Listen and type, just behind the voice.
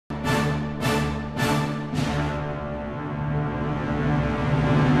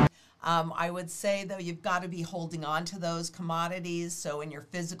I would say, though, you've got to be holding on to those commodities. So in your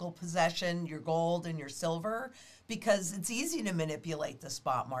physical possession, your gold and your silver, because it's easy to manipulate the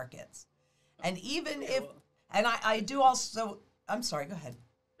spot markets. And even if, and I do also, I'm sorry, go ahead.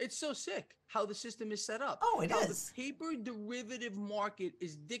 It's so sick how the system is set up. Oh, it how is. the paper derivative market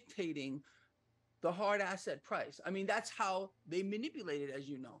is dictating the hard asset price. I mean, that's how they manipulate it, as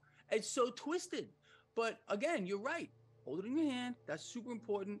you know. It's so twisted. But again, you're right. Hold it in your hand. That's super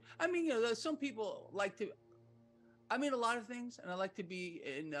important. I mean, you know, there's some people like to. I mean, a lot of things, and I like to be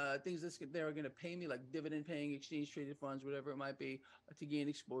in things that they're going to pay me, like dividend paying, exchange traded funds, whatever it might be, to gain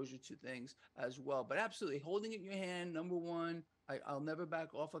exposure to things as well. But absolutely, holding it in your hand, number one. I'll never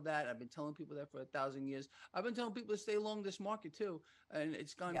back off of that. I've been telling people that for 1,000 years. I've been telling people to stay long this market too, and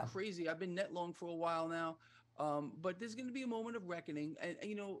it's gone Yeah. crazy. I've been net long for a while now, but there's going to be a moment of reckoning. And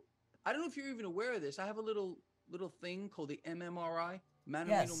you know, I don't know if you're even aware of this. I have a little thing called the MMRI, Mannarino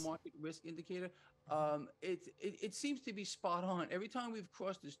Yes. Market Risk Indicator. It seems to be spot on. Every time we've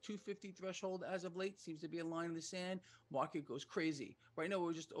crossed this 250 threshold as of late, seems to be a line in the sand. Market goes crazy. Right now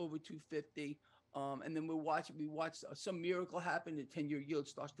we're just over 250. And then we watch some miracle happen. The 10-year yield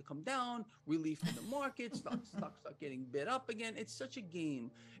starts to come down. Relief in the market. Stocks start getting bid up again. It's such a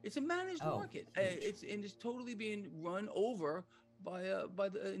game. It's a managed Oh, market. huge. It's totally being run over by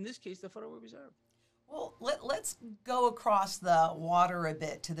the, in this case, the Federal Reserve. Well, let's go across the water a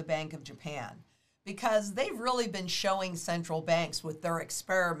bit to the Bank of Japan, because they've really been showing central banks with their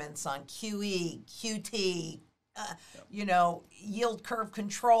experiments on QE, QT, yield curve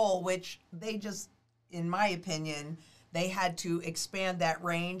control, which they just, in my opinion, they had to expand that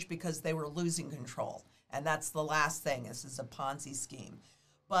range because they were losing control. And that's the last thing. This is a Ponzi scheme.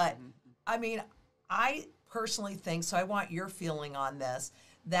 But, I mean, I personally think, so I want your feeling on this,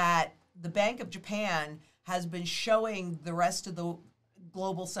 that the Bank of Japan has been showing the rest of the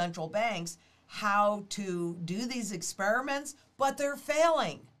global central banks how to do these experiments, but they're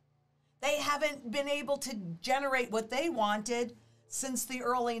failing. They haven't been able to generate what they wanted since the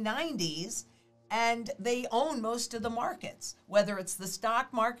early 90s, and they own most of the markets. Whether it's the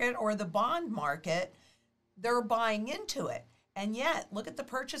stock market or the bond market, they're buying into it. And yet, look at the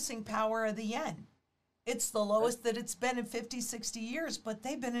purchasing power of the yen. It's the lowest that it's been in 50, 60 years, but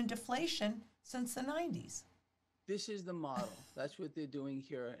they've been in deflation since the 90s. This is the model. That's what they're doing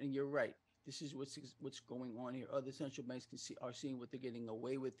here, and you're right. This is what's going on here. Other central banks are seeing what they're getting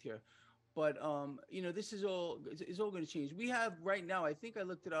away with here, but this is all it's all going to change. We have right now. I think I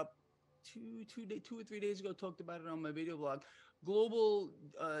looked it up 2 or 3 days ago. Talked about it on my video blog. Global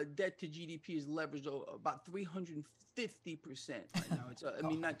debt to GDP is leveraged about 350% right now. It's I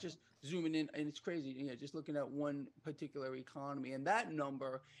mean, not just zooming in, and it's crazy. You know, just looking at one particular economy, and that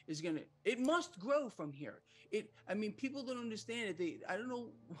number is it must grow from here. I mean, people don't understand it. I don't know,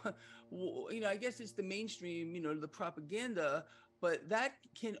 I guess it's the mainstream, the propaganda, but that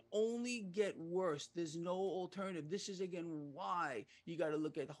can only get worse. There's no alternative. This is, again, why you got to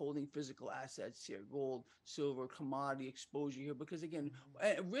look at holding physical assets here, gold, silver, commodity exposure here, because, again,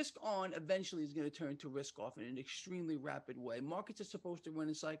 risk on eventually is going to turn to risk off in an extremely rapid way. Markets are supposed to run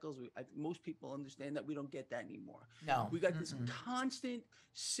in cycles. I think most people understand that. We don't get that anymore. No. We got this constant,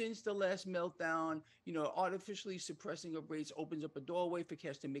 since the last meltdown, artificially suppressing of rates opens up a doorway for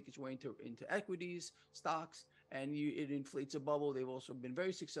cash to make its way into equities, stocks, and it inflates a bubble. They've also been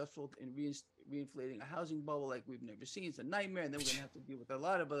very successful in reinflating a housing bubble like we've never seen. It's a nightmare, and then we're going to have to deal with a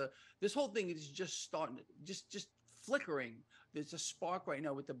lot of other. This whole thing is just starting, just flickering. There's a spark right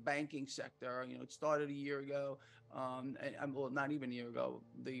now with the banking sector. It started a year ago, well, not even a year ago.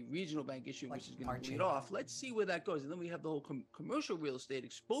 The regional bank issue, which is going to bleed off. Let's see where that goes, and then we have the whole commercial real estate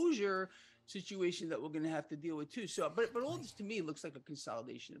exposure situation that we're going to have to deal with too. So, but all this to me looks like a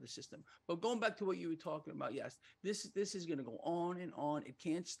consolidation of the system. But going back to what you were talking about, yes, this is going to go on and on. It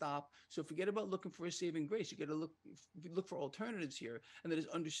can't stop. So forget about looking for a saving grace. You got to look for alternatives here, and that is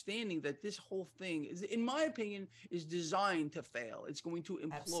understanding that this whole thing is, in my opinion, is designed to fail. It's going to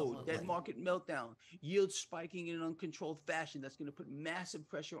implode. Absolutely. Debt market meltdown, yields spiking in an uncontrolled fashion. That's going to put massive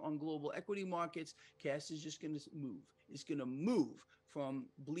pressure on global equity markets. Cash is just going to move. It's going to move from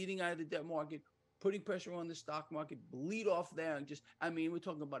bleeding out of the debt market, putting pressure on the stock market, bleed off there, and we're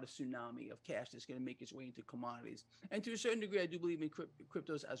talking about a tsunami of cash that's going to make its way into commodities. And to a certain degree, I do believe in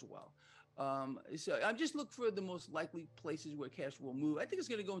cryptos as well. So I'm just looking for the most likely places where cash will move. I think it's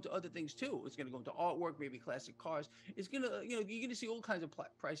going to go into other things too. It's going to go into artwork, maybe classic cars. It's going to, you're going to see all kinds of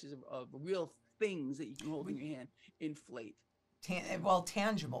prices of real things that you can hold in your hand inflate.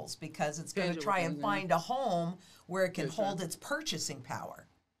 Tangibles, because it's going to try and find a home where it can hold its purchasing power.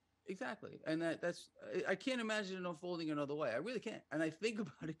 exactly. And I can't imagine it unfolding another way. I really can't. And I think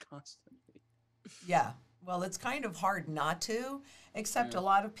about it constantly. Yeah. Well, it's kind of hard not to, except Yeah. a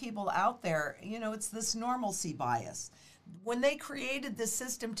lot of people out there, it's this normalcy bias. When they created the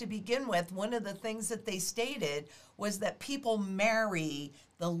system to begin with, one of the things that they stated was that people marry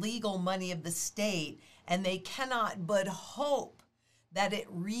the legal money of the state and they cannot but hope that it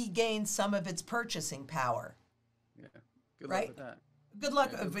regains some of its purchasing power. Yeah. Good luck Right? with that. Good luck.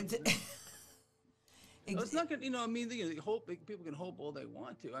 Yeah, good luck with that. It's not gonna, I mean, hope people can hope all they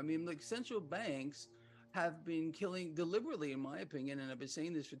want to. I mean, like central banks have been killing deliberately, in my opinion, and I've been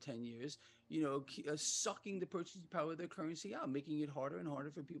saying this for 10 years. Sucking the purchasing power of their currency out, making it harder and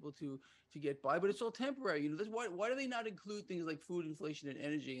harder for people to get by. But it's all temporary. That's why do they not include things like food inflation and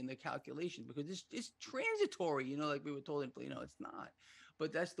energy in the calculation? Because it's transitory. Like we were told, it's not.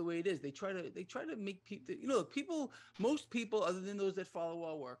 But that's the way it is. They try to make people. Most people, other than those that follow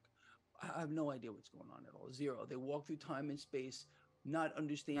our work, I have no idea what's going on at all. Zero. They walk through time and space, not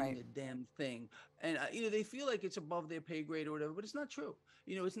understanding Right. a damn thing, and they feel like it's above their pay grade or whatever. But it's not true.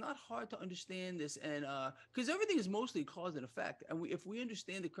 It's not hard to understand this, and because everything is mostly cause and effect. And if we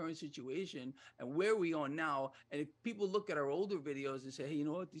understand the current situation and where we are now, and if people look at our older videos and say, hey, you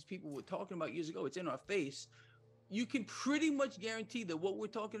know what, these people were talking about years ago, it's in our face. You can pretty much guarantee that what we're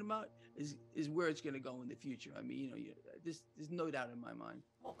talking about is where it's going to go in the future. I mean, there's no doubt in my mind.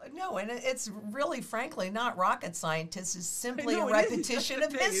 Well, no, and it's really, frankly, not rocket scientists. It's simply No, a it is. repetition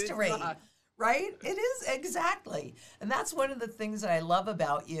That's of the thing. It's history, not. right? It is, exactly. And that's one of the things that I love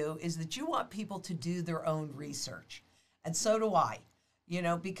about you is that you want people to do their own research. And so do I,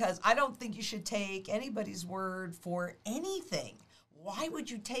 because I don't think you should take anybody's word for anything. Why would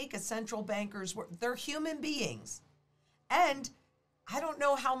you take a central banker's word? They're human beings. And I don't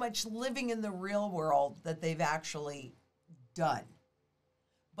know how much living in the real world that they've actually done.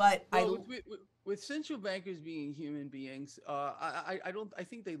 But with central bankers being human beings, I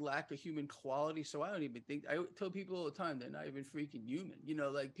think they lack a human quality. So I don't even think, I tell people all the time, they're not even freaking human.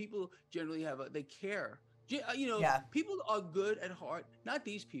 Like people generally they care. yeah, People are good at heart. Not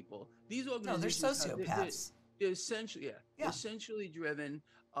these people. These no, they're organizations, sociopaths. they're essentially, Yeah. essentially driven.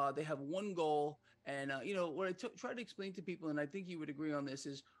 They have one goal. And, what I try to explain to people, and I think you would agree on this,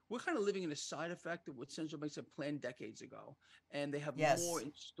 is we're kind of living in a side effect of what central banks have planned decades ago. And they have Yes. more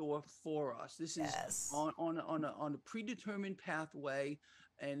in store for us. This is Yes. on a predetermined pathway.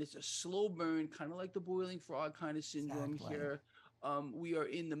 And it's a slow burn, kind of like the boiling frog kind of syndrome Exactly. here. We are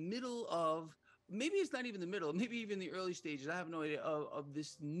in the middle of, maybe it's not even the middle, maybe even the early stages, I have no idea, of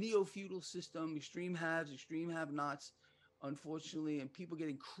this neo-feudal system, extreme haves, extreme have-nots, unfortunately, and people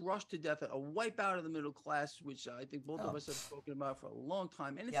getting crushed to death, a wipeout of the middle class, which I think both of us have spoken about for a long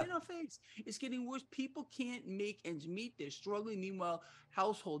time. And it's in our face. It's getting worse. People can't make ends meet. They're struggling. Meanwhile,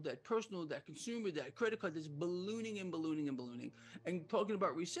 household debt, personal debt, consumer debt, credit card is ballooning and ballooning and ballooning. And talking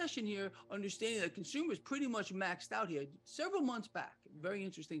about recession here, understanding that consumers pretty much maxed out here. Several months back, very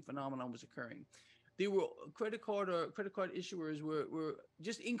interesting phenomenon was occurring. They were credit card issuers were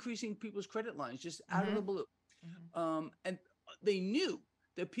just increasing people's credit lines just out of the blue. And they knew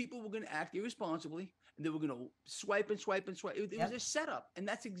that people were going to act irresponsibly and they were going to swipe and swipe and swipe. It was a setup. And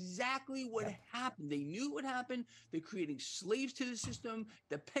that's exactly what happened. They knew what happened. They're creating slaves to the system,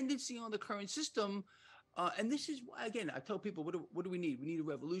 dependency on the current system. And this is why, again, I tell people, what do we need? We need a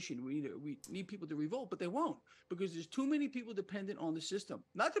revolution. We need people to revolt, but they won't, because there's too many people dependent on the system.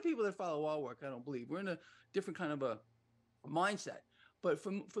 Not the people that follow our work, I don't believe. We're in a different kind of a mindset. But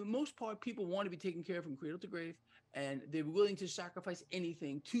for the most part, people want to be taken care of from cradle to grave, and they're willing to sacrifice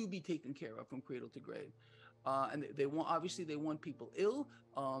anything to be taken care of from cradle to grave. And they want people ill,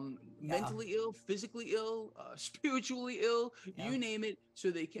 mentally ill, physically ill, spiritually ill, you name it, so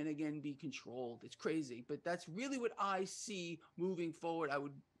they can again be controlled. It's crazy, but that's really what I see moving forward. I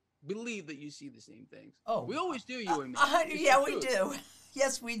would believe that you see the same things. Oh, we always do, you and me. Yeah, we do.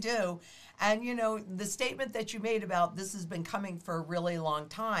 Yes, we do. And, the statement that you made about this has been coming for a really long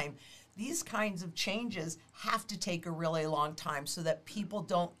time, these kinds of changes have to take a really long time so that people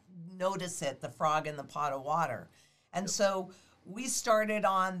don't notice it, the frog in the pot of water. And so we started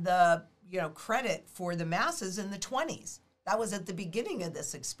on the, credit for the masses in the 20s. That was at the beginning of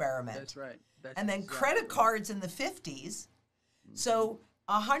this experiment. That's right. And then credit cards in the 50s. So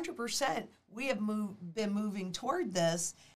 100%, we have been moving toward this.